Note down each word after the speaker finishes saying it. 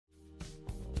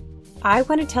I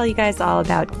want to tell you guys all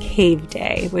about Cave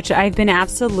Day, which I've been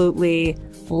absolutely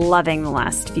loving the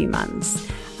last few months.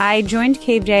 I joined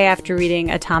Cave Day after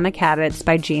reading Atomic Habits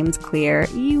by James Clear.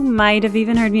 You might have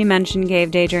even heard me mention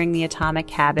Cave Day during the Atomic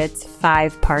Habits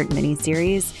 5-part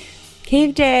miniseries.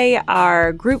 Cave Day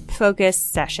are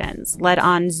group-focused sessions led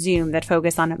on Zoom that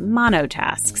focus on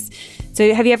monotasks.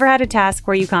 So have you ever had a task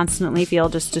where you constantly feel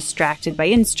just distracted by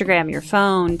Instagram, your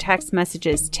phone, text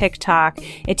messages, TikTok?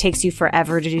 It takes you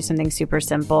forever to do something super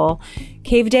simple.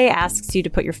 Cave Day asks you to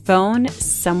put your phone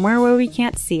somewhere where we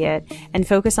can't see it and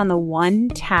focus on the one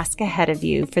task ahead of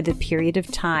you for the period of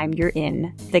time you're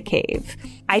in the cave.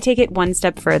 I take it one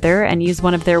step further and use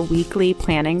one of their weekly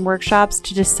planning workshops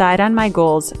to decide on my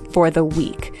goals for the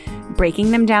week,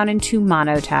 breaking them down into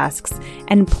monotasks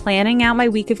and planning out my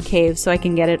week of cave so I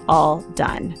can get it all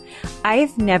done.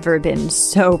 I've never been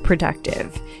so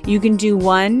productive. You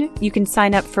can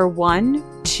sign up for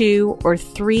 1, 2, or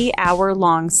 3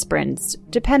 hour-long sprints,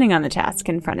 depending on the task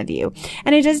in front of you.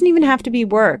 And it doesn't even have to be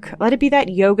work. Let it be that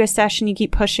yoga session you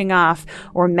keep pushing off,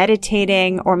 or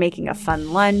meditating, or making a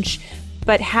fun lunch.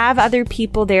 But have other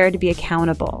people there to be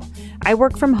accountable. I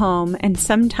work from home, and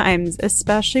sometimes,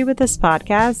 especially with this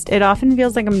podcast, it often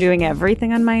feels like I'm doing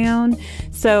everything on my own.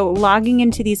 So logging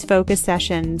into these focus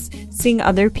sessions, seeing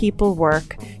other people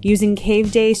work, using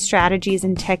Cave Day strategies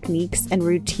and techniques and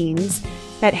routines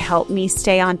that help me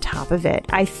stay on top of it,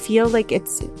 I feel like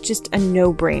it's just a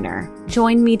no-brainer.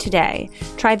 Join me today.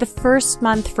 Try the first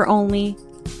month for only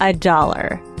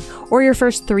 $1. Or your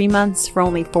first 3 months for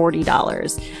only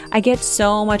 $40. I get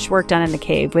so much work done in the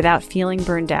cave without feeling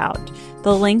burned out.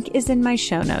 The link is in my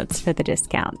show notes for the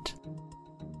discount.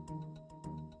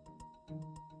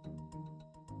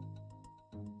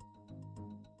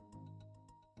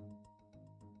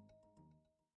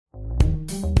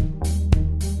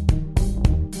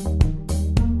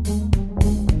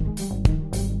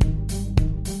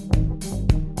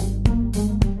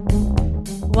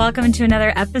 Welcome to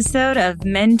another episode of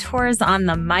Mentors on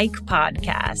the Mic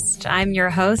podcast. I'm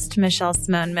your host, Michelle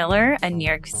Simone Miller, a New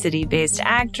York City-based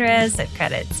actress with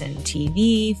credits in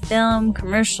TV, film,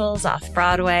 commercials,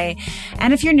 off-Broadway.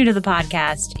 And if you're new to the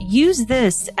podcast, use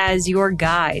this as your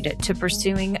guide to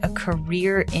pursuing a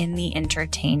career in the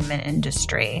entertainment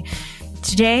industry.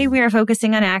 Today, we are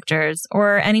focusing on actors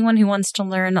or anyone who wants to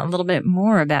learn a little bit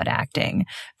more about acting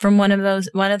from one of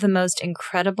the most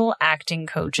incredible acting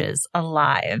coaches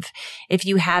alive. If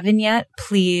you haven't yet,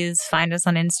 please find us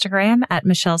on Instagram at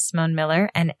Michelle Simone Miller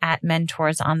and at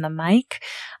Mentors on the Mic.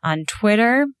 On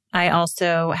Twitter, I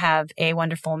also have a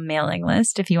wonderful mailing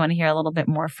list. If you want to hear a little bit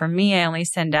more from me, I only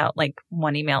send out like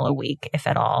 1 email a week, if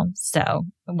at all. So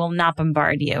I will not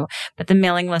bombard you. But the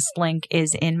mailing list link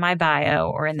is in my bio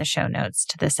or in the show notes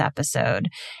to this episode.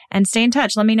 And stay in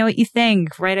touch. Let me know what you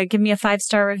think. Give me a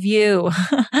 5-star review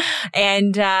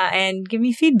and give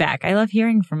me feedback. I love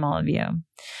hearing from all of you.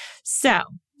 So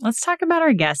let's talk about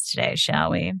our guest today,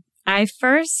 shall we? I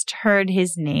first heard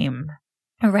his name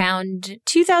around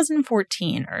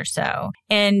 2014 or so.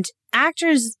 And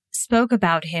actors spoke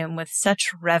about him with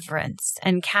such reverence,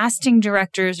 and casting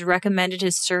directors recommended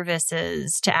his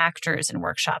services to actors in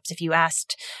workshops. If you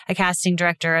asked a casting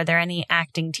director, are there any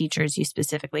acting teachers you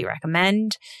specifically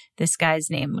recommend? This guy's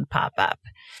name would pop up.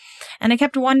 And I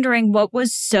kept wondering what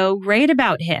was so great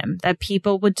about him that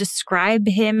people would describe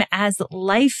him as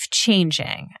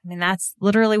life-changing. I mean, that's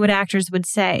literally what actors would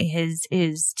say.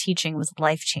 His teaching was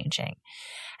life-changing.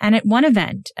 And at one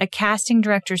event, a casting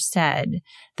director said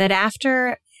that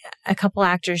after a couple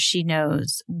actors she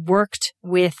knows worked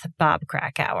with Bob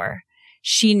Krakower,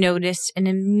 she noticed an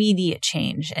immediate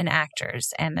change in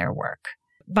actors and their work.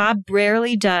 Bob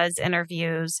rarely does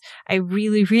interviews. I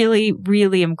really, really,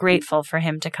 really am grateful for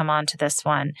him to come on to this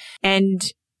one. And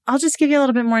I'll just give you a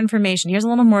little bit more information. Here's a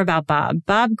little more about Bob.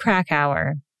 Bob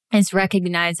Krakower is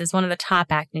recognized as one of the top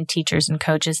acting teachers and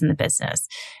coaches in the business.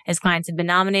 His clients have been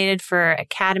nominated for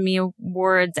Academy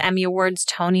Awards, Emmy Awards,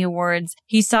 Tony Awards.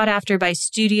 He's sought after by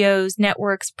studios,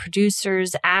 networks,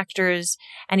 producers, actors,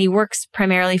 and he works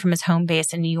primarily from his home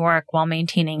base in New York while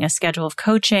maintaining a schedule of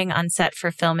coaching on set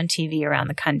for film and TV around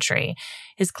the country.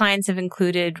 His clients have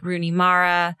included Rooney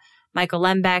Mara, Michael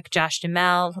Lembeck, Josh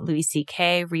Duhamel, Louis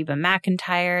C.K., Reba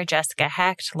McEntire, Jessica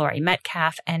Hecht, Laurie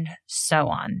Metcalf, and so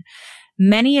on.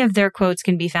 Many of their quotes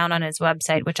can be found on his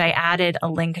website, which I added a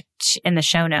link in the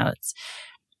show notes.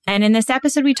 And in this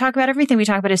episode, we talk about everything. We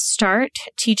talk about his start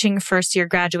teaching first-year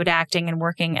graduate acting and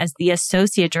working as the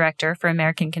associate director for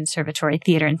American Conservatory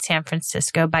Theater in San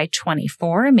Francisco by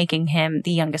 24, making him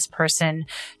the youngest person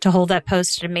to hold that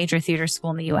post at a major theater school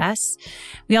in the U.S.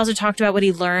 We also talked about what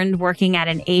he learned working at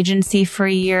an agency for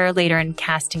a year, later in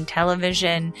casting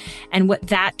television, and what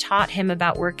that taught him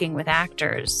about working with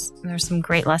actors. There's some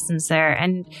great lessons there.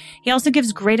 And he also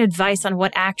gives great advice on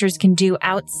what actors can do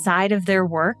outside of their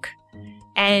work.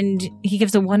 And he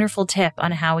gives a wonderful tip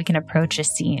on how we can approach a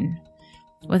scene.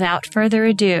 Without further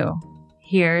ado,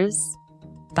 here's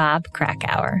Bob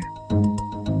Krakower.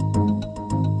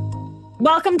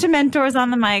 Welcome to Mentors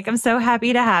on the Mic. I'm so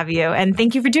happy to have you. And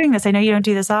thank you for doing this. I know you don't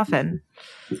do this often.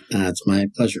 It's my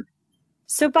pleasure.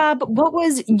 So, Bob, what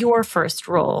was your first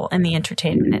role in the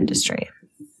entertainment industry?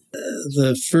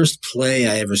 The first play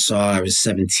I ever saw, I was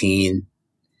 17.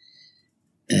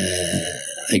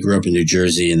 I grew up in New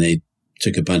Jersey, and they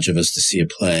took a bunch of us to see a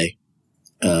play,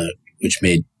 which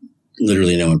made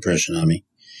literally no impression on me.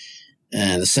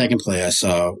 And the second play I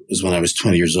saw was when I was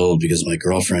 20 years old because my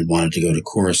girlfriend wanted to go to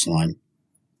Chorus Line,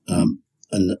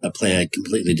 a play I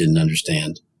completely didn't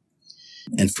understand.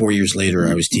 And 4 years later,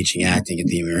 I was teaching acting at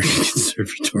the American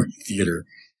Conservatory Theater,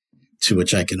 to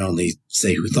which I can only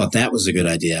say who thought that was a good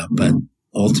idea. But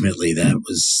ultimately, that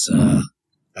was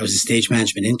I was a stage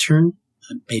management intern.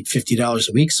 I made $50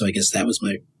 a week, so I guess that was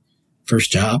my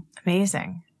first job.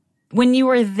 Amazing. When you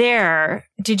were there,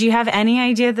 did you have any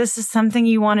idea this is something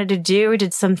you wanted to do? Or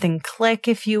did something click,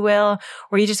 if you will?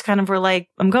 Or you just kind of were like,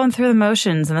 I'm going through the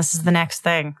motions and this is the next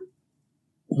thing?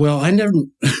 Well, I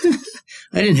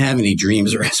didn't have any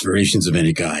dreams or aspirations of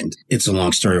any kind. It's a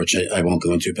long story, which I won't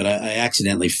go into, but I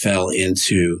accidentally fell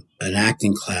into an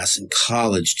acting class in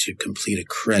college to complete a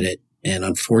credit. And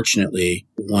unfortunately,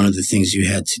 one of the things you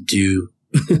had to do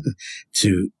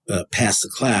to pass the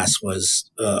class was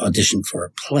audition for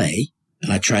a play. And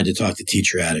I tried to talk the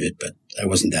teacher out of it, but I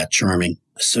wasn't that charming.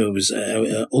 So it was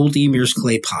Old Emir's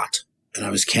Clay Pot. And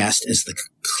I was cast as the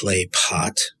clay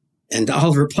pot. And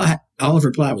Oliver Platt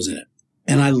was in it.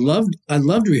 And I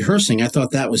loved rehearsing. I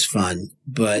thought that was fun,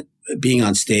 but being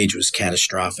on stage was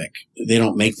catastrophic. They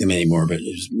don't make them anymore, but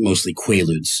it was mostly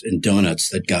Quaaludes and donuts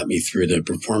that got me through the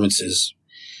performances.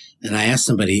 And I asked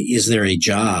somebody, is there a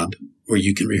job where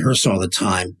you can rehearse all the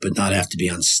time, but not have to be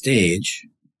on stage?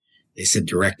 They said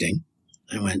directing.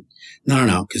 I went,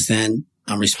 no, because then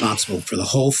I'm responsible for the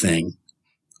whole thing.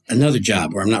 Another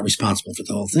job where I'm not responsible for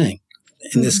the whole thing.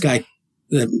 And this guy,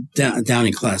 the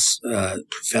Downing class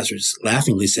professors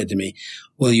laughingly said to me,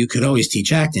 well, you could always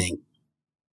teach acting,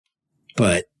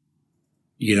 but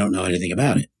you don't know anything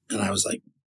about it. And I was like,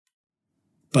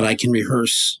 but I can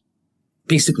rehearse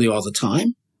basically all the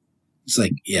time. It's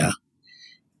like, yeah.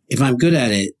 If I'm good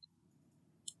at it,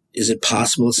 is it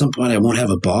possible at some point I won't have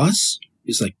a boss?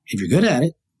 He's like, if you're good at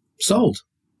it, sold.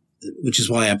 Which is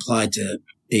why I applied to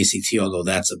ACT, although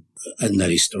that's a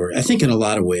nutty story. I think in a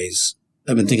lot of ways,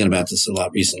 I've been thinking about this a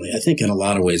lot recently. I think in a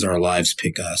lot of ways our lives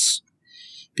pick us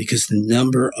because the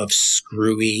number of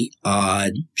screwy,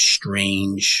 odd,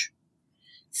 strange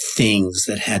things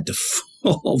that had to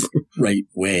fall the right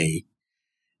way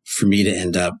for me to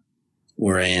end up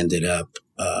where I ended up,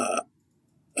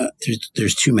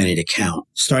 there's too many to count.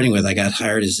 Starting with, I got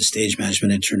hired as a stage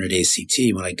management intern at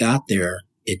ACT. When I got there,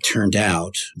 it turned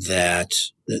out that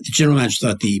the general manager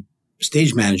thought the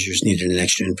stage managers needed an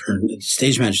extra intern. The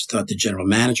stage manager thought the general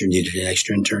manager needed an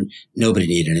extra intern. Nobody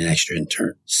needed an extra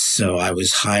intern. So I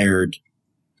was hired,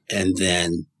 and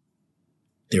then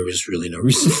there was really no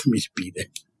reason for me to be there.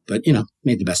 But,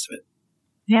 made the best of it.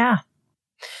 Yeah.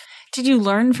 Did you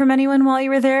learn from anyone while you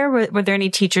were there? Were there any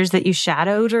teachers that you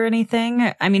shadowed or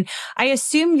anything? I mean, I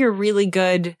assume you're really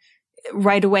good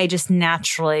right away, just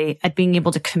naturally, at being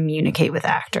able to communicate with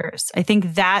actors. I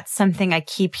think that's something I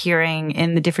keep hearing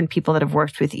in the different people that have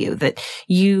worked with you, that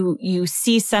you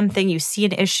see something, you see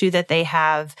an issue that they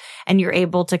have, and you're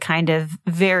able to kind of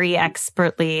very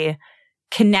expertly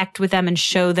connect with them and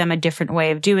show them a different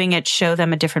way of doing it, show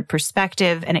them a different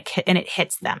perspective, and it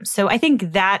hits them. So I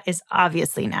think that is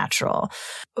obviously natural.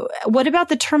 What about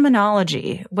the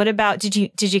terminology? What about, did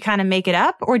you kind of make it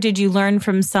up, or did you learn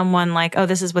from someone like, oh,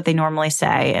 this is what they normally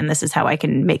say, and this is how I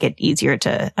can make it easier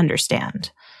to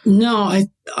understand? No,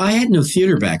 I had no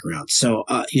theater background. So,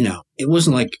 it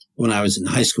wasn't like when I was in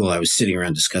high school, I was sitting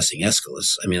around discussing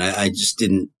Aeschylus. I mean, I just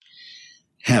didn't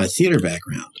have a theater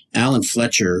background. Alan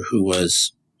Fletcher, who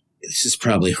was, this is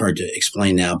probably hard to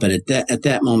explain now, but at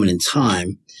that moment in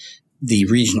time, the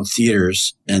regional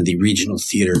theaters and the regional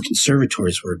theater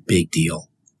conservatories were a big deal.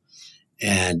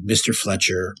 And Mr.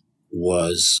 Fletcher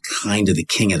was kind of the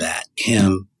king of that.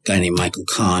 Him, guy named Michael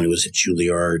Kahn, who was at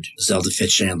Juilliard, Zelda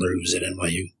Fitzchandler, who was at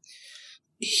NYU.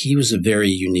 He was a very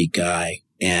unique guy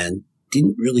and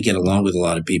didn't really get along with a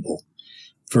lot of people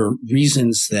for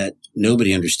reasons that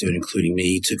nobody understood, including me.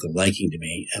 He took a liking to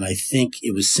me. And I think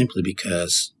it was simply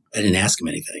because I didn't ask him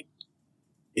anything.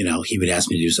 You know, he would ask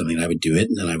me to do something, I would do it,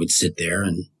 and then I would sit there,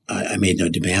 and I made no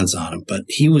demands on him. But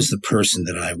he was the person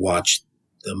that I watched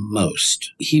the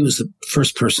most. He was the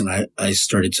first person I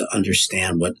started to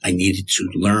understand what I needed to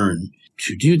learn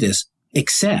to do this,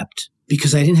 except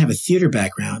because I didn't have a theater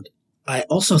background. I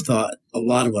also thought a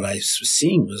lot of what I was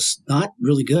seeing was not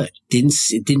really good.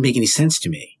 It didn't make any sense to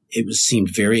me. It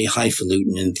seemed very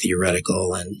highfalutin and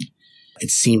theoretical, and it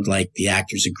seemed like the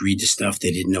actors agreed to stuff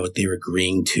they didn't know what they were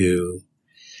agreeing to.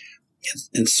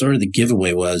 And sort of the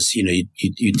giveaway was, you know,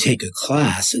 you'd take a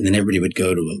class and then everybody would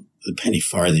go to the Penny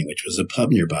Farthing, which was a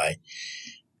pub nearby,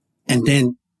 and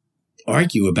then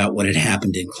argue about what had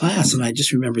happened in class. And I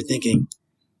just remember thinking,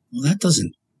 well, that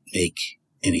doesn't make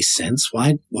any sense.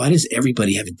 Why does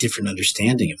everybody have a different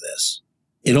understanding of this?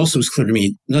 It also was clear to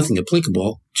me nothing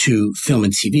applicable to film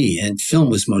and TV, and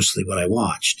film was mostly what I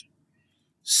watched.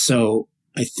 So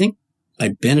I think I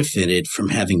benefited from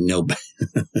having no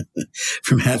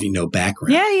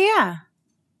background. Yeah.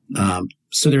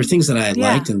 So there are things that I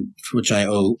liked and for which I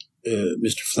owe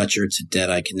Mr. Fletcher. It's a debt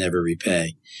I can never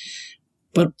repay.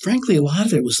 But frankly, a lot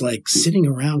of it was like sitting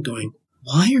around going,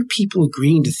 why are people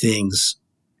agreeing to things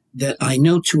that I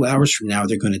know 2 hours from now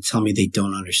they're going to tell me they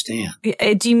don't understand?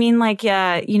 Do you mean like,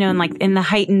 in the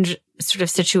heightened sort of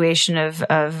situation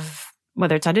of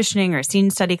whether it's auditioning or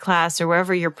scene study class or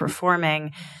wherever you're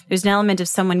performing, there's an element of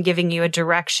someone giving you a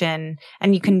direction,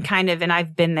 and you can kind of, and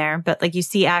I've been there, but like you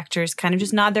see actors kind of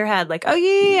just nod their head like, oh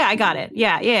yeah, I got it.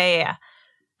 Yeah.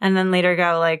 And then later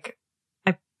go like,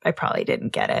 I probably didn't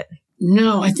get it.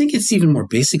 No, I think it's even more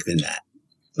basic than that.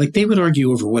 Like they would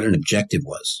argue over what an objective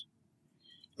was.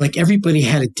 Like everybody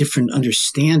had a different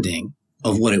understanding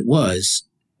of what it was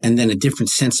and then a different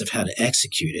sense of how to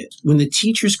execute it. When the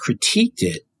teachers critiqued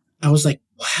it, I was like,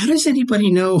 well, how does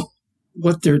anybody know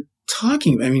what they're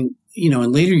talking about? I mean, you know,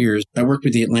 in later years, I worked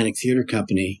with the Atlantic Theater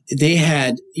Company. They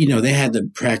had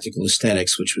the practical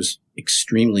aesthetics, which was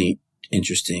extremely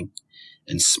interesting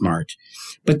and smart.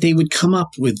 But they would come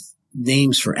up with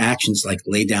names for actions like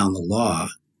lay down the law.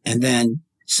 And then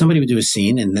somebody would do a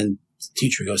scene and then the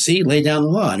teacher would go, see, lay down the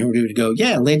law. And everybody would go,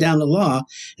 yeah, lay down the law.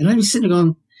 And I'd be sitting there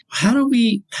going, how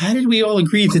did we all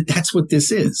agree that that's what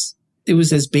this is? It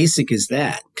was as basic as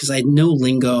that because I had no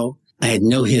lingo. I had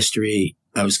no history.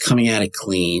 I was coming at it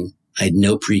clean. I had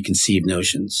no preconceived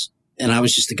notions. And I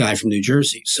was just a guy from New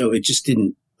Jersey. So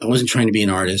I wasn't trying to be an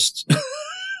artist.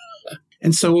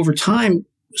 And so over time,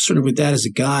 sort of with that as a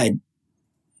guide,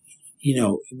 you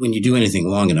know, when you do anything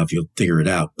long enough, you'll figure it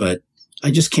out. But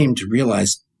I just came to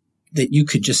realize that you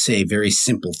could just say very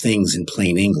simple things in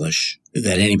plain English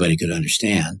that anybody could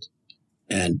understand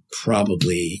and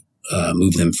probably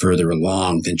move them further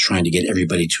along than trying to get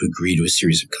everybody to agree to a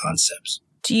series of concepts.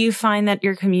 Do you find that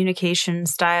your communication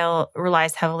style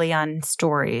relies heavily on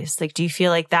stories? Like, do you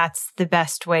feel like that's the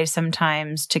best way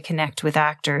sometimes to connect with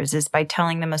actors is by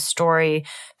telling them a story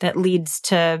that leads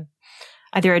to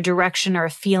either a direction or a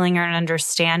feeling or an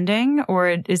understanding?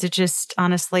 Or is it just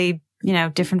honestly, you know,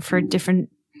 different for different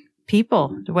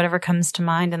people, whatever comes to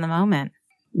mind in the moment?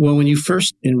 Well, when you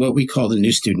first, in what we call the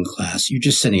new student class, you're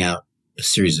just sending out a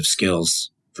series of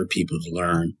skills for people to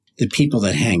learn. The people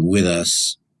that hang with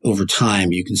us over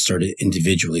time, you can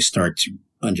individually start to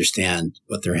understand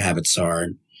what their habits are.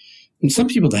 And some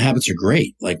people, the habits are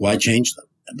great. Like, why change them?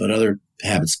 But other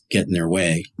habits get in their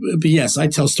way. But yes, I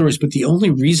tell stories. But the only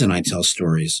reason I tell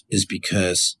stories is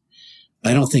because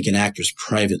I don't think an actor's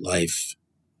private life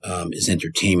is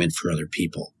entertainment for other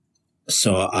people.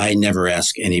 So I never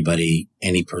ask anybody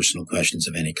any personal questions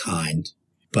of any kind.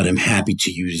 But I'm happy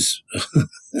to use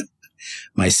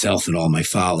myself and all my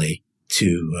folly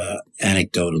to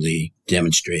anecdotally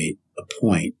demonstrate a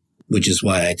point, which is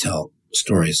why I tell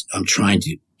stories. I'm trying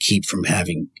to keep from I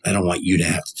don't want you to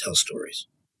have to tell stories.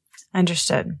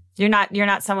 Understood. You're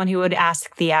not someone who would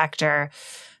ask the actor,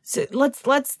 so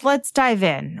let's dive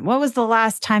in. What was the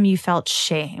last time you felt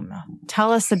shame?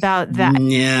 Tell us about that.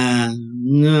 Yeah,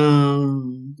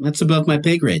 no, that's above my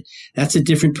pay grade. That's a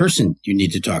different person you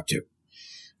need to talk to.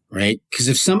 Right? Because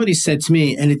if somebody said to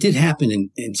me, and it did happen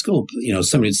in school, you know,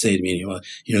 somebody would say to me,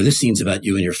 you know, this scene's about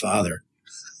you and your father.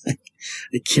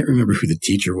 I can't remember who the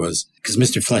teacher was because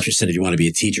Mr. Fletcher said, if you want to be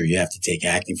a teacher, you have to take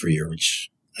acting for a year, which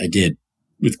I did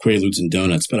with Quaaludes and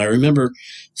Donuts. But I remember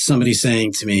somebody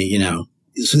saying to me, you know,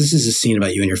 so this is a scene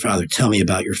about you and your father. Tell me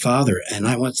about your father. And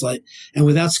I was like, and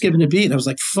without skipping a beat, I was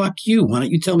like, fuck you. Why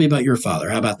don't you tell me about your father?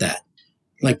 How about that?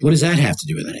 Like, what does that have to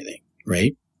do with anything?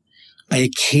 Right? I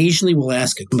occasionally will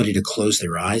ask somebody to close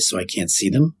their eyes so I can't see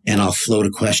them, and I'll float a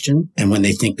question. And when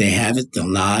they think they have it, they'll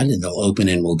nod and they'll open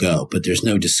and we'll go. But there's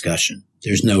no discussion.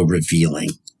 There's no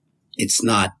revealing. It's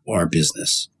not our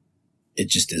business. It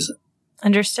just isn't.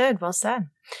 Understood. Well said.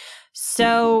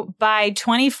 So by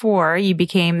 24, you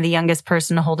became the youngest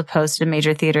person to hold a post at a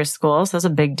major theater school. So that's a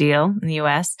big deal in the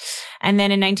U.S. And then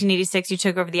in 1986, you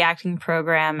took over the acting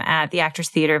program at the Actors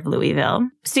Theater of Louisville.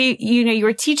 So, you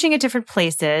were teaching at different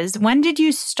places. When did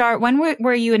you start? When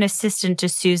were you an assistant to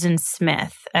Susan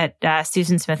Smith at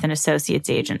Susan Smith and Associates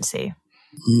Agency?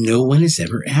 No one has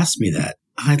ever asked me that.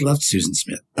 I loved Susan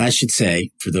Smith. I should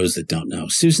say, for those that don't know,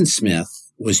 Susan Smith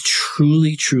was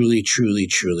truly, truly, truly,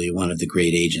 truly one of the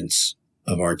great agents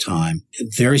of our time. A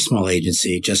very small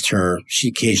agency, just her. She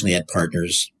occasionally had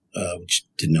partners, which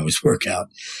didn't always work out,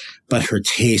 but her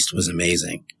taste was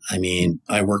amazing. I mean,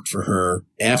 I worked for her.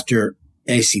 After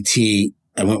ACT,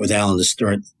 I went with Alan to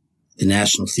start the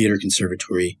National Theater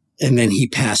Conservatory, and then he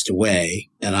passed away,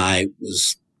 and I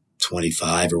was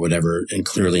 25 or whatever, and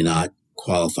clearly not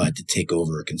qualified to take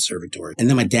over a conservatory. And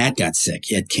then my dad got sick.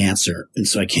 He had cancer. And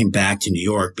so I came back to New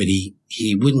York, but he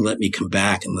wouldn't let me come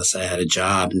back unless I had a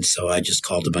job. And so I just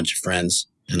called a bunch of friends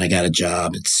and I got a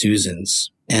job at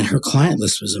Susan's. And her client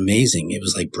list was amazing. It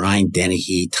was like Brian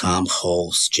Dennehy, Tom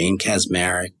Hulse, Jane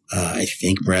Kaczmarek, I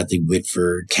think Bradley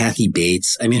Whitford, Kathy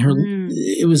Bates. I mean,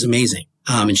 it was amazing.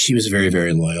 And she was very,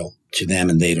 very loyal to them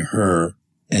and they to her.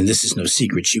 And this is no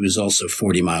secret. She was also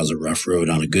 40 miles of rough road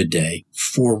on a good day.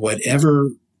 For whatever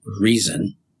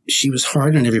reason, she was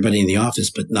hard on everybody in the office,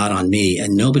 but not on me.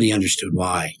 And nobody understood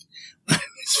why. It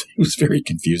was very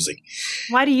confusing.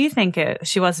 Why do you think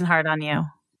she wasn't hard on you?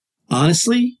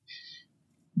 Honestly,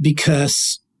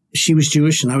 because she was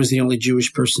Jewish and I was the only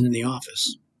Jewish person in the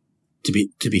office, to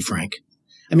be frank.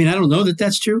 I mean, I don't know that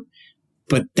that's true,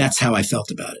 but that's how I felt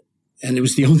about it. And it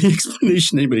was the only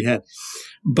explanation anybody had.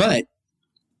 But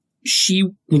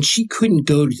when she couldn't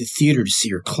go to the theater to see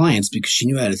her clients because she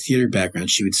knew I had a theater background,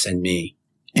 she would send me.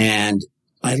 And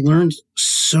I learned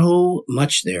so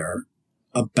much there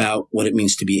about what it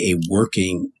means to be a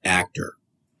working actor.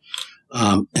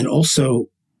 And also,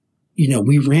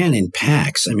 we ran in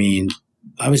packs. I mean,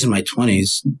 I was in my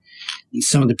 20s and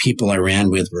some of the people I ran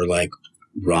with were like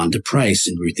Rhonda Price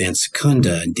and Ruth Ann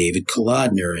Secunda and David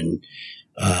Kolodner and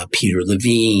Peter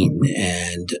Levine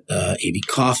and A.B.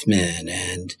 Kaufman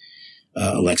and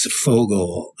Alexa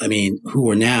Fogel. I mean, who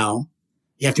are now,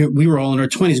 we were all in our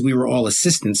 20s. We were all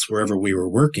assistants wherever we were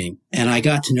working. And I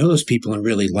got to know those people and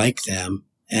really like them.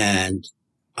 And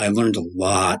I learned a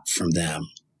lot from them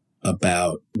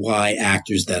about why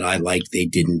actors that I liked, they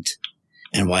didn't,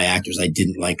 and why actors I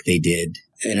didn't like, they did.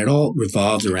 And it all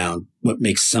revolved around what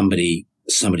makes somebody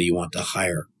you want to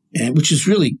hire. And which is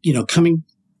really, coming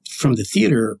from the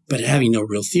theater, but having no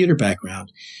real theater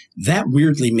background, that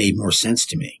weirdly made more sense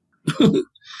to me.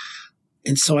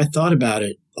 And so I thought about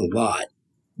it a lot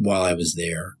while I was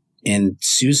there. And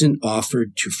Susan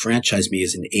offered to franchise me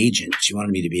as an agent. She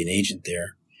wanted me to be an agent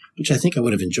there, which I think I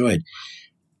would have enjoyed.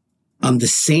 On the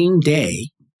same day,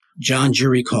 John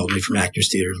Jury called me from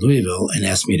Actors Theater of Louisville and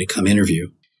asked me to come interview.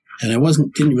 And I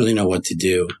didn't really know what to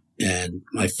do. And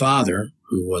my father,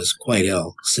 who was quite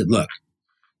ill, said, look,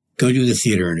 go do the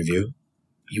theater interview.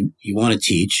 You want to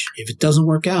teach. If it doesn't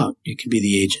work out, you can be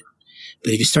the agent.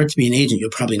 But if you start to be an agent,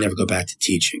 you'll probably never go back to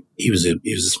teaching. He was a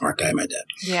smart guy, my dad.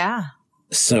 Yeah.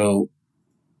 So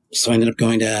I ended up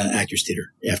going to Actors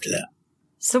Theater after that.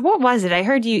 So what was it? I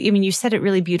heard you said it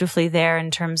really beautifully there in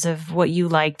terms of what you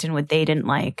liked and what they didn't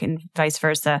like and vice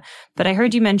versa. But I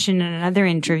heard you mention in another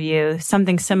interview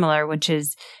something similar, which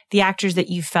is the actors that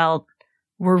you felt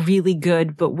were really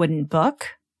good but wouldn't book,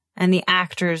 and the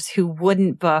actors who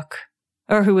wouldn't book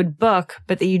or who would book,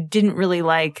 but that you didn't really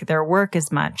like their work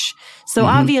as much. So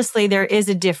obviously there is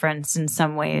a difference in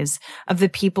some ways of the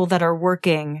people that are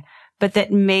working, but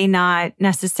that may not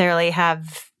necessarily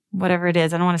have whatever it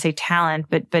is. I don't want to say talent,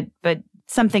 but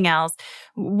something else.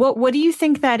 What do you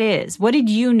think that is? What did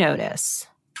you notice?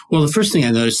 Well, the first thing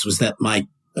I noticed was that my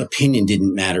opinion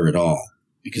didn't matter at all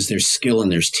because there's skill and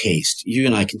there's taste. You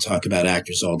and I can talk about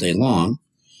actors all day long,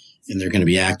 and there are going to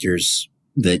be actors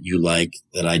that you like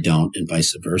that I don't, and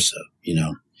vice versa.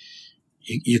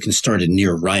 You can start a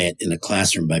near riot in a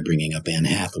classroom by bringing up Anne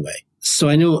Hathaway. So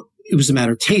I knew it was a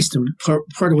matter of taste. And part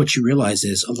of what you realize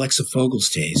is Alexa Fogel's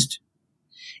taste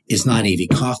is not A.V.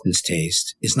 Kaufman's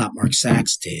taste, is not Mark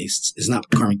Sachs' taste, is not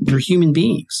Carmen. They're human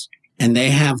beings, and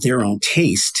they have their own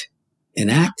taste in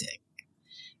acting.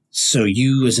 So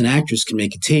you as an actress can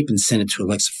make a tape and send it to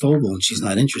Alexa Fogel, and she's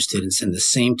not interested, and send the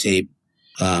same tape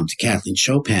to Kathleen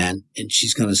Chopin, and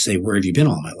she's going to say, where have you been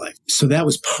all my life? So that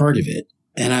was part of it.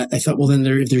 And I thought, well, then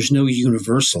if there's no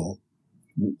universal,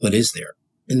 what is there?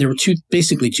 And there were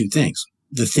basically two things.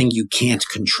 The thing you can't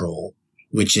control,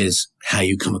 which is how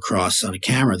you come across on a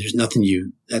camera. There's nothing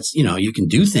you can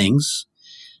do things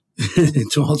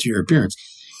to alter your appearance.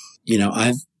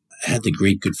 I've had the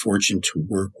great good fortune to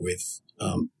work with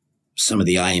some of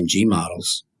the IMG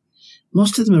models.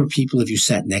 Most of them are people, if you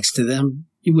sat next to them,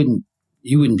 you wouldn't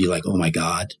be like, oh my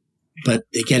God, but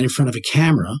they get in front of a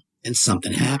camera and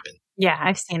something happened. Yeah,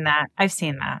 I've seen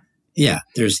that. Yeah,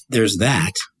 there's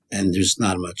that, and there's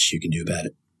not much you can do about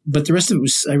it. But the rest of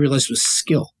it I realized was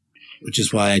skill, which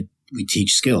is why we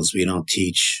teach skills. We don't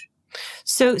teach.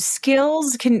 So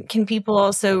skills, can people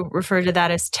also refer to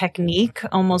that as technique,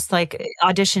 almost like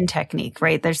audition technique,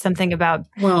 right? There's something about.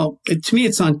 Well, to me,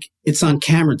 it's on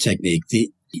camera technique.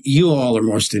 You all are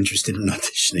most interested in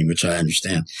auditioning, which I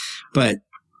understand, but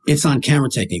it's on camera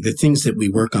technique. The things that we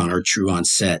work on are true on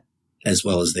set as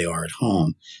well as they are at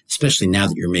home, especially now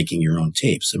that you're making your own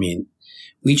tapes. I mean,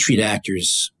 we treat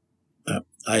actors,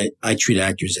 I treat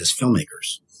actors as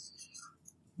filmmakers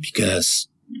because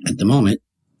at the moment,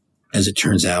 as it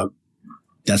turns out,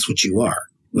 that's what you are,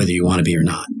 whether you want to be or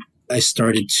not. I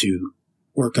started to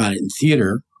work on it in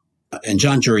theater, and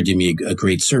John Jury did me a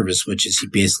great service, which is he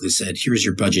basically said, here's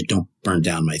your budget, don't burn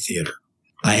down my theater.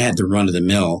 I had the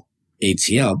run-of-the-mill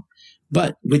ATL,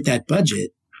 but with that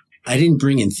budget, I didn't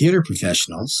bring in theater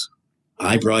professionals.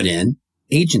 I brought in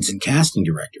agents and casting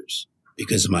directors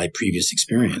because of my previous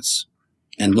experience.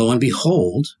 And lo and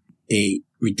behold, a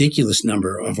ridiculous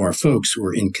number of our folks who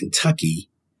were in Kentucky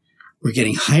were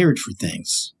getting hired for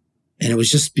things. And it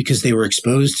was just because they were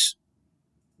exposed.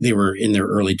 They were in their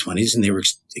early 20s and they were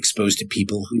exposed to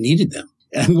people who needed them.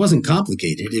 And it wasn't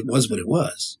complicated. It was what it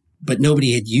was. But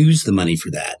nobody had used the money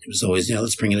for that. It was always,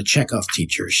 let's bring in a Chekhov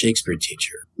teacher, a Shakespeare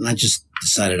teacher. And I just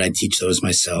decided I'd teach those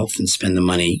myself and spend the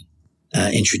money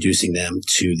introducing them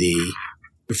to the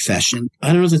profession.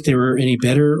 I don't know that they were any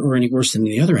better or any worse than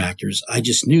the other actors. I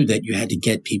just knew that you had to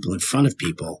get people in front of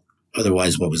people.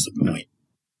 Otherwise, what was the point?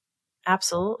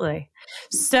 Absolutely.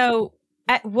 So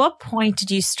at what point did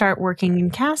you start working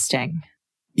in casting?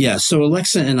 Yeah. So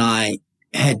Alexa and I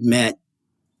had met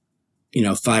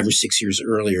 5 or 6 years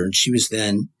earlier, and she was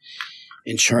then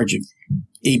in charge of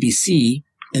ABC,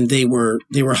 and they were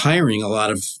hiring a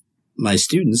lot of my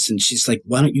students. And she's like,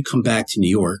 why don't you come back to New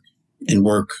York and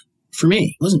work for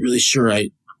me? I wasn't really sure I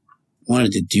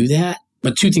wanted to do that,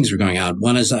 but two things were going on.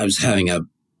 One is I was having a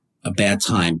bad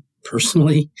time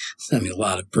personally, having a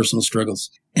lot of personal struggles.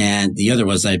 And the other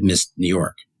was I'd missed New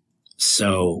York.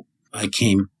 So I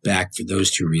came back for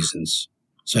those two reasons,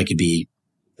 so I could be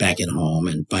back at home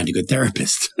and find a good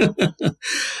therapist.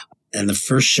 And the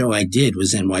first show I did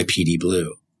was NYPD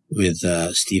Blue with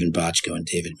Stephen Bochco and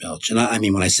David Milch. And I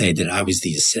mean, when I say I did,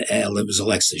 it was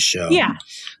Alexa's show. Yeah,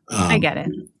 I get it.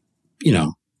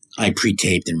 I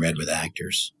pre-taped and read with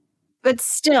actors. But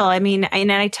still, I mean,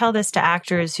 and I tell this to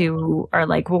actors who are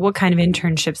like, well, what kind of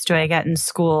internships do I get in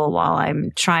school while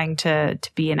I'm trying to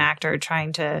be an actor,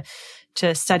 trying to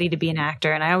study to be an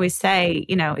actor? And I always say,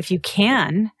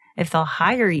 if they'll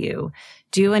hire you,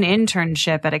 do an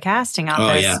internship at a casting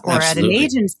office or absolutely. At an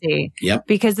agency. Yep.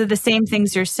 Because of the same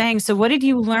things you're saying. So what did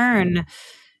you learn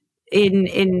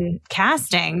in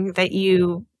casting that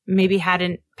you maybe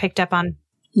hadn't picked up on?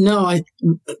 No,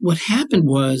 what happened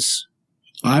was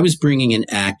I was bringing in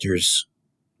actors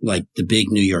like the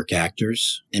big New York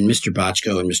actors, and Mr.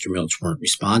 Bochco and Mr. Milch weren't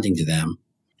responding to them.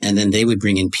 And then they would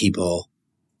bring in people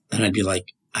and I'd be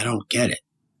like, I don't get it.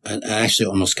 I actually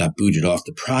almost got booted off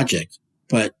the project.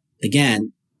 But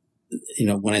again,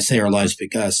 when I say our lives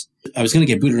pick us, I was going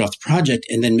to get booted off the project.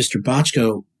 And then Mr.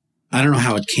 Bochco, I don't know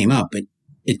how it came up, but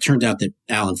it turned out that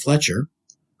Alan Fletcher,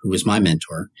 who was my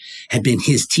mentor, had been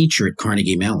his teacher at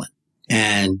Carnegie Mellon.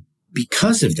 And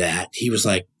because of that, he was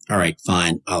like, all right,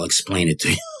 fine, I'll explain it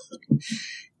to you.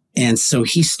 And so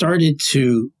he started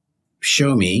to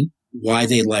show me why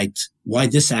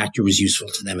this actor was useful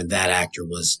to them and that actor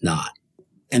was not.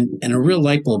 And a real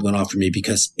light bulb went off for me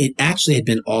because it actually had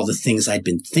been all the things I'd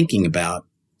been thinking about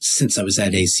since I was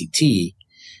at ACT,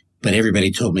 but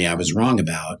everybody told me I was wrong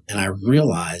about. And I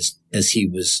realized as he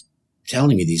was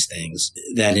telling me these things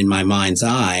that in my mind's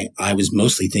eye, I was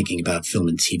mostly thinking about film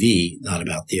and TV, not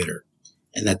about theater.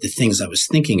 And that the things I was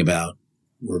thinking about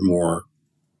were more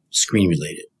screen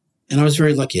related. And I was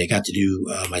very lucky. I got to do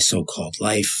My So-Called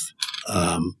Life.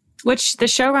 Which the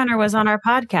showrunner was on our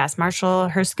podcast, Marshall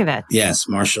Herskovitz. Yes,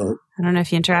 Marshall. I don't know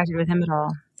if you interacted with him at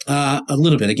all. A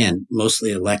little bit, again,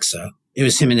 mostly Alexa. It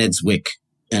was him and Ed Zwick.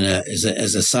 And as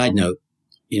a side note,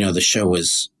 the show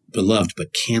was beloved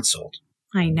but canceled.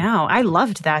 I know. I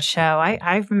loved that show.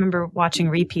 I remember watching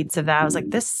repeats of that. I was like,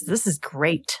 this is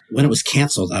great. When it was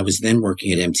canceled, I was then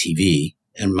working at MTV,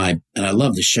 and I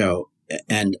loved the show.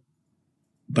 And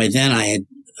by then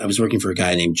I was working for a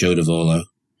guy named Joe Davola,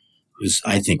 who's,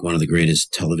 I think, one of the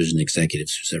greatest television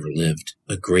executives who's ever lived.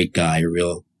 A great guy,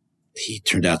 he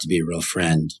turned out to be a real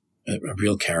friend, a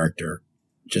real character,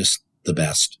 just the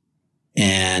best.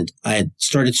 And I had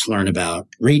started to learn about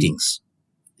ratings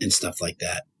and stuff like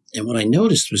that. And what I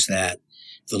noticed was that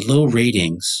the low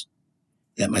ratings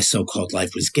that my so-called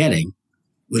life was getting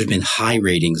would have been high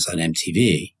ratings on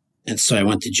MTV. And so I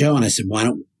went to Joe and I said, why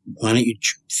don't you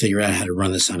figure out how to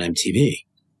run this on MTV?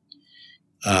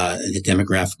 The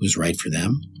demographic was right for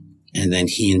them. And then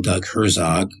he and Doug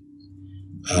Herzog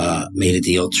made a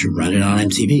deal to run it on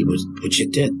MTV, which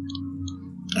it did.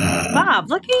 Bob,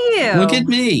 look at you. Look at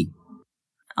me.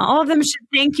 All of them should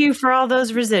thank you for all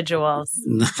those residuals.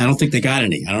 I don't think they got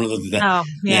any. I don't know that. Oh,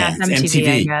 yeah, it's MTV,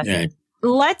 I guess. Yeah.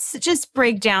 Let's just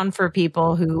break down for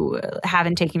people who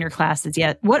haven't taken your classes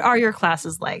yet. What are your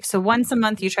classes like? So once a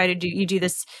month you do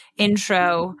this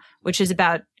intro, which is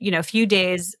about, a few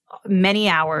days, many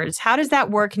hours. How does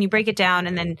that work? Can you break it down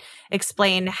and then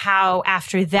explain how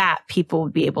after that people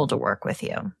would be able to work with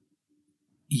you?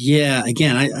 Yeah,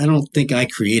 again, I don't think I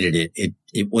created it.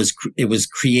 It was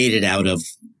created out of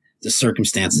the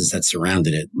circumstances that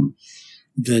surrounded it.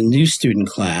 The new student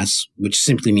class, which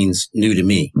simply means new to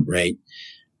me, right?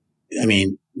 I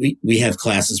mean, we have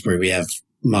classes where we have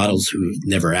models who've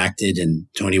never acted and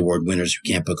Tony Award winners who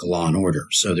can't book a Law and Order.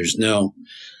 So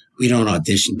we don't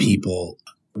audition people.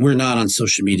 We're not on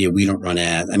social media. We don't run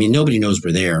ads. I mean, nobody knows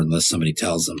we're there unless somebody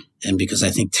tells them. And because I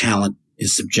think talent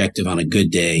is subjective on a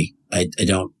good day, I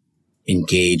don't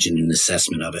engage in an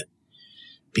assessment of it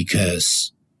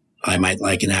because I might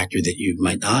like an actor that you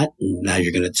might not. And now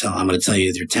I'm going to tell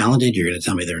you they're talented. You're going to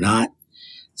tell me they're not.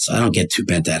 So I don't get too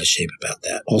bent out of shape about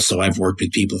that. Also, I've worked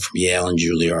with people from Yale and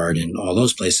Juilliard and all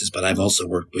those places, but I've also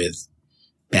worked with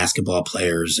basketball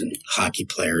players and hockey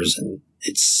players. And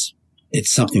it's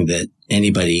something that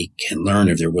anybody can learn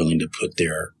if they're willing to put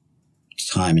their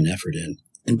time and effort in.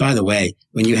 And by the way,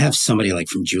 when you have somebody like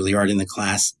from Juilliard in the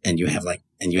class and you have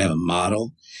a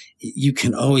model, you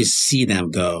can always see them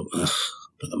go, ugh,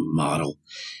 with a model.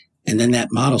 And then that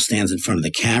model stands in front of the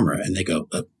camera and they go,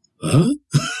 huh?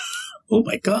 Oh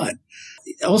my God.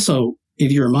 Also,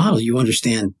 if you're a model, you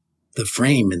understand the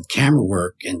frame and camera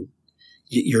work and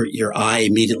your eye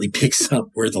immediately picks up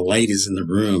where the light is in the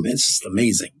room. It's just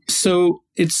amazing. So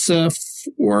it's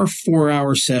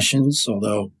 4 sessions,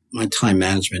 although my time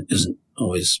management isn't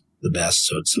always the best.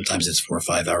 So sometimes it's 4 or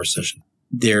 5 hour session.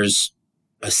 There's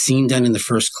a scene done in the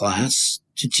first class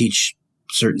to teach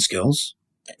certain skills.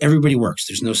 Everybody works.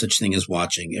 There's no such thing as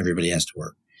watching. Everybody has to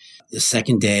work. The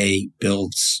second day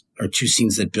are 2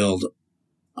 scenes that build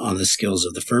on the skills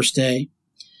of the first day.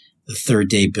 The third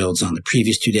day builds on the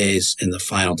previous 2 days, and the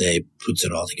final day puts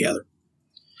it all together.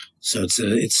 So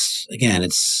it's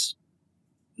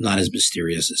not as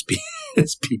mysterious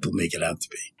as people make it out to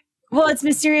be. Well, it's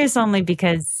mysterious only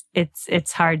because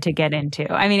it's hard to get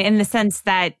into. I mean, in the sense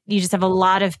that you just have a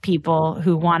lot of people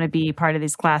who want to be part of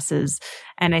these classes,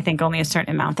 and I think only a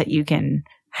certain amount that you can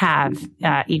have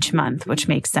each month, which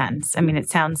makes sense. I mean, it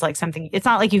sounds like something. It's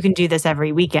not like you can do this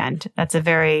every weekend. That's a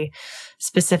very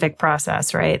specific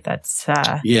process, right? That's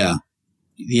yeah,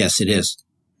 yes, it is.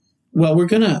 Well,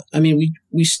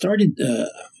 we started.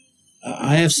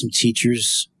 I have some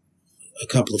teachers, a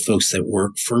couple of folks that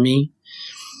work for me,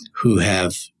 who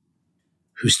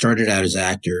started out as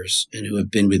actors and who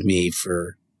have been with me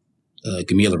for,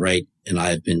 Gamila Wright and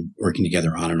I have been working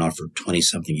together on and off for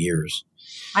 20-something years.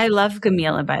 I love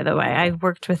Gamila, by the way. I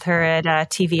worked with her at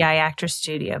TVI Actor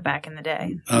Studio back in the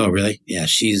day. Oh, really? Yeah,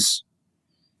 she's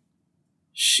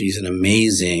an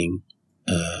amazing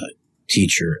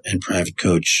teacher and private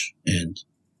coach and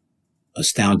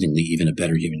astoundingly even a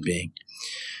better human being.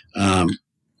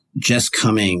 Jess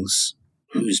Cummings,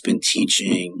 who's been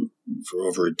teaching for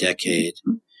over a decade,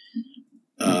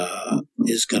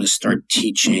 is going to start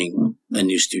teaching a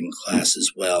new student class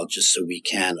as well, just so we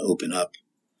can open up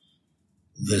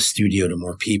the studio to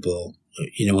more people.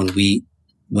 When we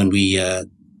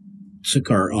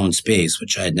took our own space,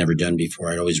 which I had never done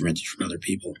before, I'd always rented from other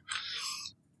people,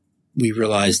 we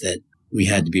realized that we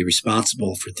had to be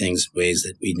responsible for things in ways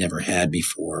that we'd never had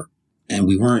before. And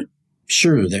we weren't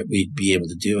sure that we'd be able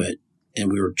to do it.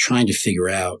 And we were trying to figure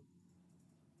out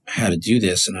how to do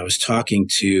this. And I was talking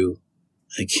to,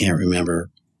 I can't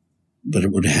remember but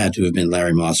it would have had to have been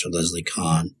Larry Moss or Leslie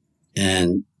Kahn,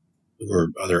 and were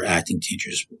other acting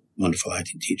teachers, wonderful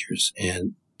acting teachers.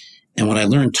 And what I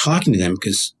learned talking to them,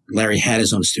 because Larry had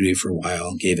his own studio for a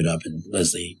while, gave it up, and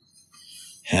Leslie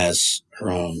has her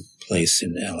own place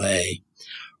in LA,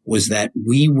 was that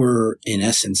we were, in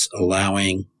essence,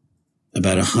 allowing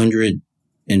about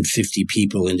 150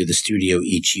 people into the studio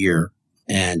each year,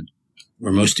 and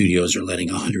where most studios are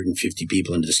letting 150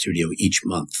 people into the studio each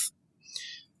month.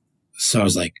 So I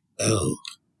was like, oh.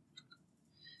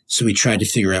 So we tried to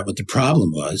figure out what the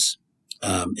problem was,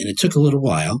 and it took a little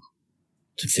while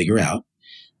to figure out,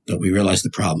 but we realized the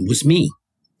problem was me.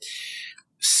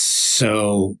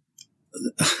 So,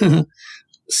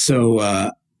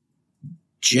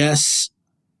 Jess,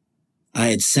 I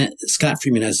had sent Scott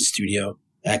Freeman has a studio,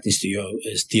 acting studio,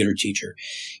 as theater teacher.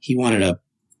 He wanted a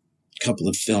couple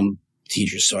of film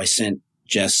teachers, so I sent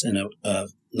Jess and a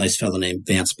nice fellow named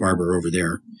Vance Barber over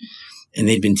there, and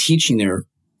they'd been teaching there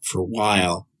for a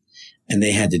while, and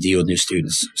they had to deal with new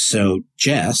students. So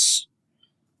Jess,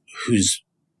 who's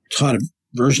taught a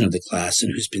version of the class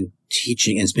and who's been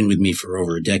teaching and has been with me for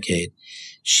over a decade,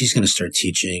 she's going to start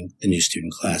teaching the new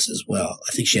student class as well.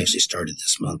 I think she actually started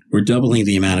this month. We're doubling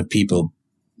the amount of people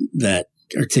that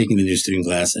are taking the new student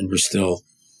class, and we're still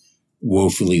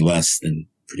woefully less than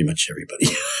pretty much everybody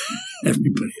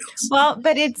else. Well,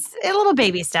 but it's a little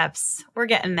baby steps. We're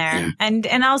getting there. Yeah.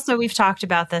 And also we've talked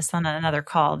about this on another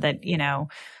call that,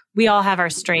 we all have our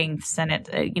strengths, and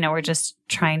we're just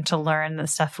trying to learn the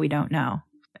stuff we don't know.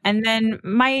 And then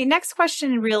my next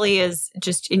question really is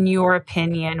just, in your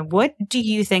opinion, what do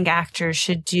you think actors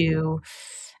should do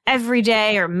every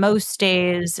day or most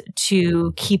days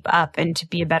to keep up and to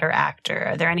be a better actor?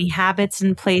 Are there any habits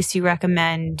in place you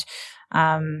recommend?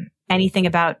 Anything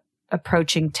about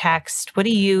approaching text? What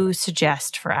do you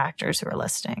suggest for actors who are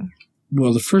listening?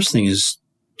 Well, the first thing is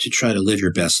to try to live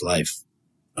your best life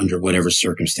under whatever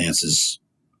circumstances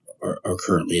are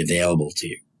currently available to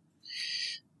you.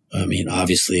 I mean,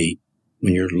 obviously,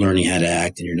 when you're learning how to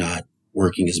act and you're not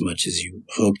working as much as you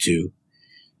hope to,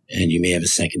 and you may have a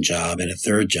second job and a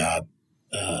third job,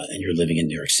 and you're living in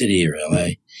New York City or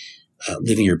LA,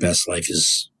 living your best life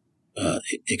is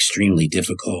extremely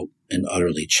difficult and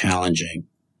utterly challenging,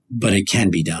 but it can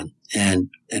be done. And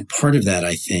part of that,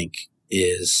 I think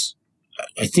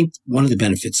one of the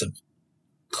benefits of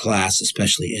class,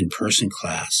 especially in-person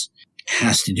class,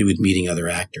 has to do with meeting other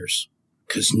actors,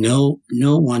 because no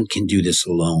one can do this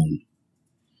alone.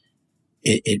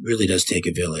 It really does take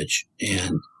a village.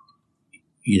 And,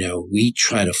 we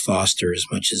try to foster as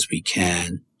much as we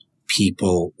can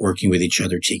people working with each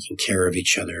other, taking care of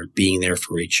each other, being there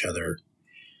for each other.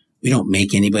 We don't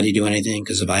make anybody do anything,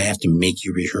 because if I have to make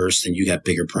you rehearse, then you got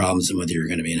bigger problems than whether you're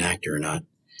going to be an actor or not.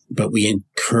 But we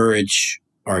encourage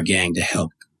our gang to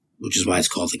help, which is why it's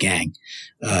called the gang.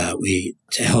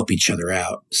 To help each other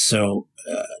out. So,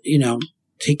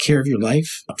 take care of your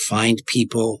life. Find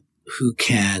people who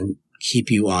can keep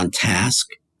you on task,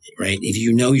 right? If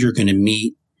you know you're going to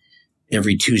meet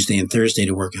every Tuesday and Thursday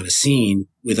to work on a scene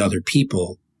with other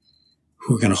people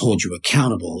who are going to hold you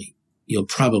accountable, you'll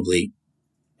probably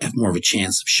have more of a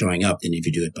chance of showing up than if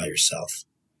you do it by yourself.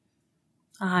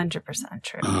 100%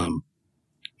 true.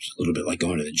 It's a little bit like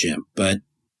going to the gym, but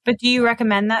do you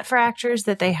recommend that for actors,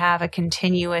 that they have a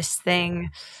continuous thing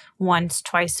once,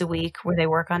 twice a week where they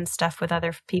work on stuff with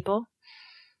other people?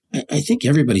 I think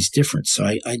everybody's different, so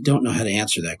I don't know how to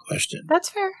answer that question. That's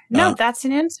fair. No, that's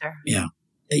an answer. Yeah.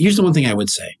 Here's the one thing I would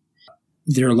say.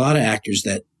 There are a lot of actors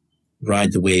that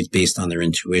ride the wave based on their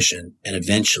intuition, and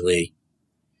eventually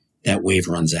that wave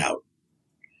runs out.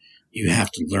 You have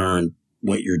to learn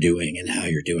what you're doing and how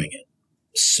you're doing it.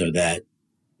 So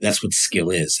that's what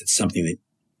skill is. It's something that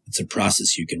it's a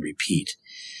process you can repeat.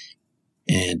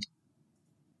 And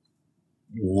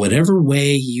whatever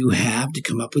way you have to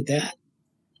come up with that,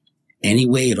 any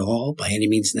way at all, by any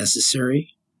means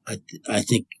necessary, I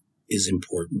think is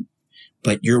important.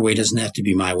 But your way doesn't have to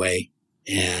be my way.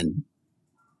 And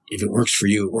if it works for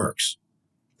you, it works.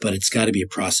 But it's got to be a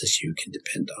process you can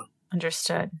depend on.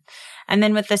 Understood. And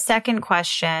then with the second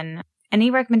question,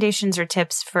 any recommendations or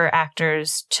tips for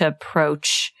actors to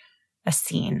approach a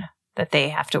scene that they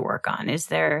have to work on? Is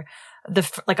there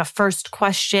a first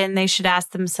question they should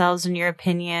ask themselves, in your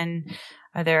opinion?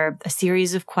 Are there a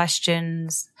series of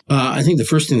questions? I think the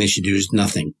first thing they should do is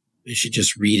nothing. They should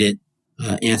just read it.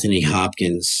 Anthony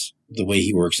Hopkins, the way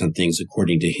he works on things,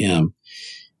 according to him,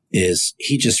 is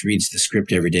he just reads the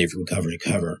script every day from cover to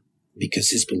cover, because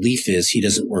his belief is he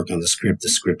doesn't work on the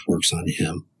script works on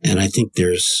him. And I think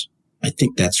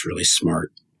that's really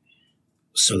smart.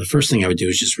 So the first thing I would do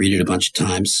is just read it a bunch of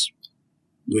times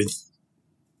with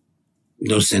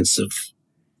no sense of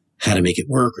how to make it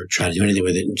work or try to do anything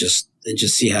with it, and just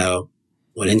see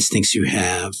what instincts you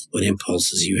have, what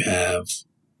impulses you have,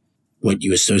 what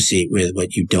you associate with,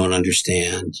 what you don't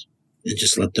understand, and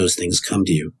just let those things come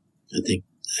to you.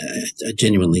 I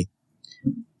genuinely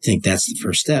think that's the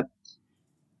first step.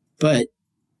 But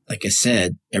like I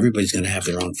said, everybody's going to have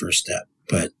their own first step.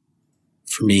 But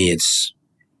for me, it's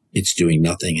doing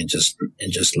nothing and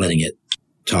just letting it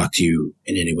talk to you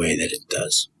in any way that it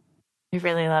does. I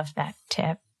really love that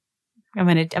tip. I'm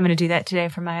gonna do that today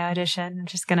for my audition. I'm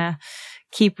just gonna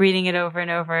keep reading it over and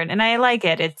over, and I like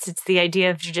it. It's the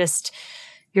idea of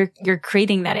you're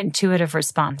creating that intuitive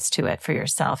response to it for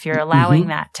yourself. You're allowing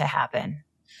that to happen.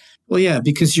 Well, yeah,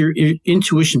 because your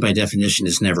intuition by definition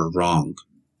is never wrong,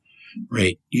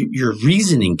 right? Your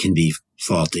reasoning can be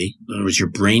faulty. In other words, your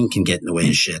brain can get in the way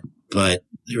of shit. But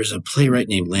there was a playwright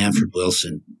named Lanford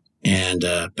Wilson. And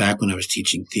back when I was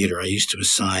teaching theater, I used to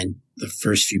assign the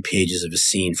first few pages of a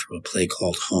scene from a play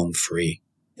called Home Free.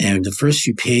 And the first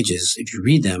few pages, if you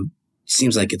read them, it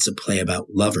seems like it's a play about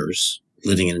lovers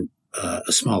living in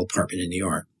a small apartment in New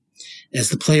York. As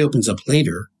the play opens up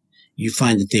later, you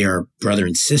find that they are brother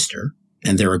and sister,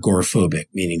 and they're agoraphobic,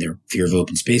 meaning they're fear of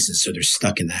open spaces, so they're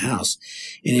stuck in the house.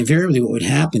 And invariably what would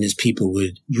happen is people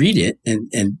would read it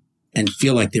and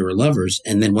feel like they were lovers.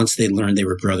 And then once they learned they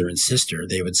were brother and sister,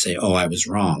 they would say, oh, I was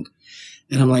wrong.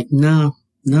 And I'm like, no.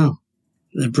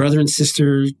 The brother and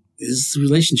sister is the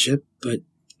relationship. But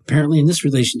apparently in this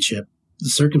relationship, the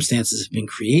circumstances have been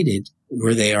created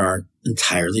where they are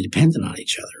entirely dependent on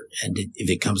each other. And if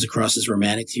it comes across as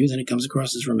romantic to you, then it comes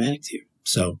across as romantic to you.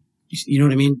 So, you know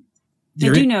what I mean? I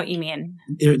do know what you mean.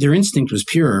 Their instinct was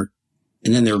pure,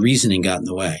 and then their reasoning got in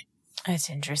the way. That's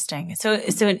interesting. So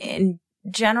in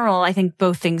general, I think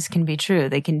both things can be true.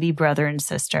 They can be brother and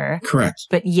sister. Correct.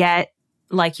 But yet,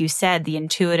 like you said, the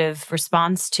intuitive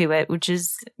response to it, which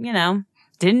is,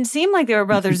 didn't seem like they were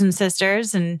brothers and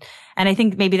sisters. And I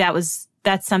think maybe that's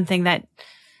something that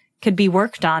could be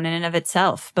worked on in and of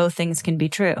itself. Both things can be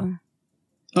true.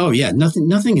 Oh, yeah.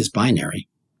 Nothing is binary.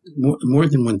 More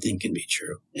than one thing can be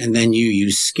true. And then you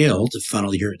use skill to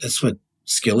funnel that's what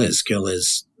skill is. Skill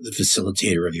is the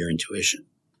facilitator of your intuition.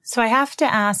 So I have to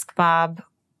ask, Bob,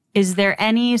 is there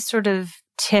any sort of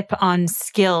tip on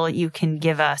skill you can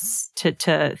give us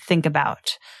to think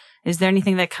about? Is there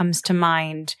anything that comes to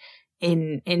mind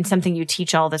in something you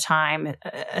teach all the time,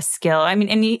 a skill? I mean,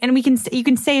 and you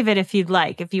can save it if you'd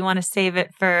like. If you want to save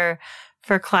it for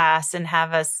class and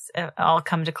have us all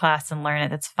come to class and learn it,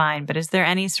 that's fine. But is there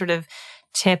any sort of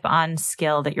tip on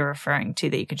skill that you're referring to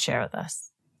that you could share with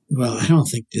us? Well, I don't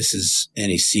think this is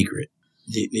any secret.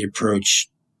 The approach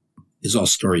is all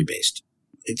story-based.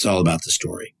 It's all about the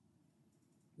story.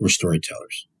 We're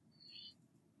storytellers.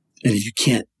 And if you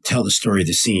can't tell the story of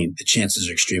the scene, the chances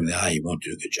are extremely high you won't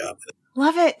do a good job with it.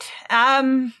 Love it.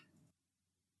 I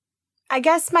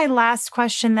guess my last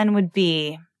question then would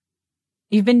be,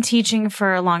 you've been teaching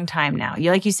for a long time now.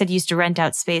 Like you said, you used to rent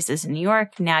out spaces in New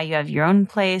York. Now you have your own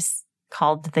place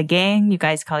called The Gang. You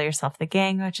guys call yourself The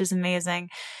Gang, which is amazing.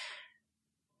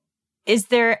 Is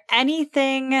there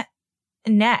anything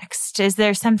next? Is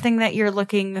there something that you're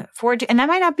looking forward to? And that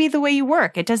might not be the way you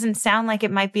work. It doesn't sound like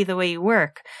it might be the way you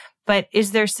work, but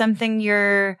is there something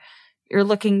you're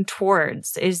looking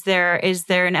towards? Is there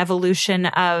an evolution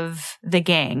of The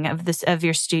Gang, of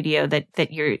your studio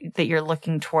that you're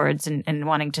looking towards and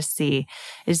wanting to see?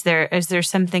 Is there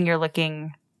something you're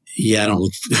looking? Yeah, I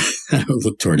don't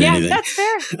look toward anything. Yeah, that's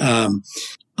fair.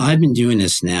 I've been doing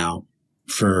this now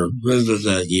for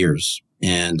years,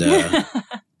 and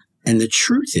and the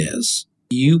truth is,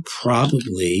 you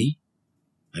probably,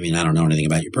 I don't know anything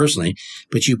about you personally,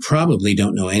 but you probably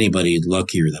don't know anybody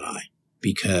luckier than I,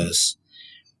 because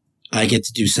I get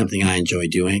to do something I enjoy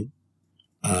doing,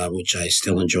 which I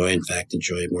still enjoy. In fact,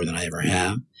 enjoy more than I ever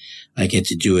have. I get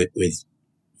to do it with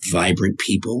vibrant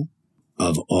people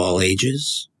of all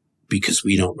ages, because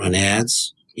we don't run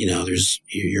ads.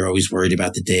 You're always worried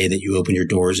about the day that you open your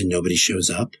doors and nobody shows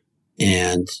up.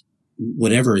 And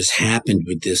whatever has happened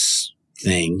with this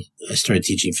thing, I started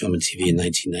teaching film and TV in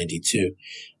 1992.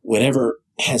 Whatever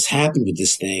has happened with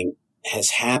this thing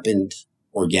has happened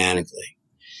organically.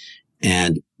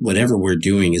 And whatever we're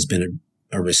doing has been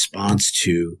a response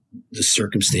to the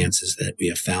circumstances that we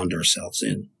have found ourselves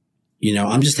in.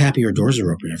 I'm just happy our doors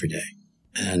are open every day,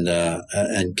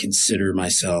 and consider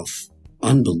myself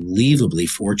unbelievably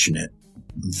fortunate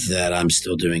that I'm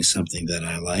still doing something that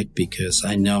I like, because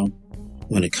I know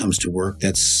when it comes to work,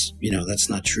 that's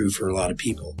not true for a lot of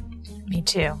people. Me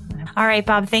too. All right,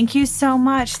 Bob, thank you so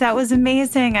much. That was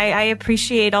amazing. I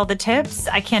appreciate all the tips.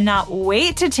 I cannot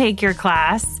wait to take your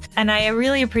class. And I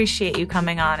really appreciate you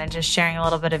coming on and just sharing a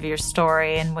little bit of your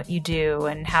story and what you do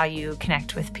and how you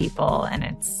connect with people. And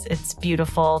it's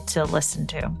beautiful to listen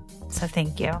to. So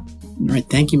thank you. All right.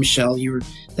 Thank you, Michelle.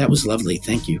 That was lovely.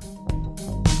 Thank you.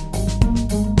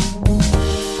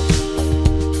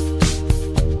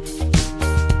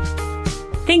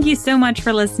 Thank you so much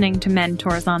for listening to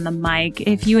Mentors on the Mic.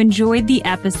 If you enjoyed the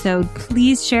episode,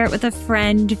 please share it with a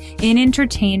friend in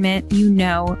entertainment you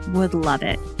know would love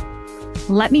it.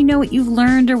 Let me know what you've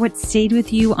learned or what stayed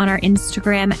with you on our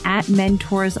Instagram at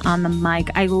Mentors on the Mic.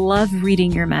 I love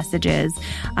reading your messages.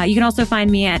 You can also find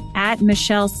me at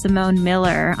Michelle Simone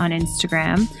Miller on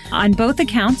Instagram. On both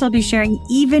accounts, I'll be sharing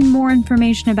even more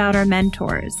information about our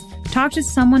mentors. Talk to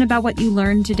someone about what you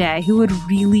learned today who would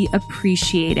really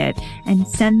appreciate it and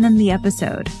send them the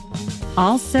episode.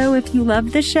 Also, if you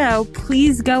love the show,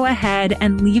 please go ahead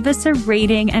and leave us a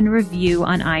rating and review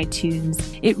on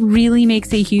iTunes. It really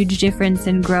makes a huge difference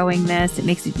in growing this. It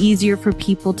makes it easier for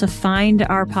people to find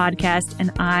our podcast,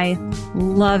 and I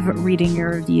love reading your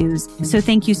reviews. So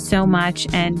thank you so much,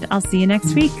 and I'll see you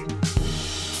next week.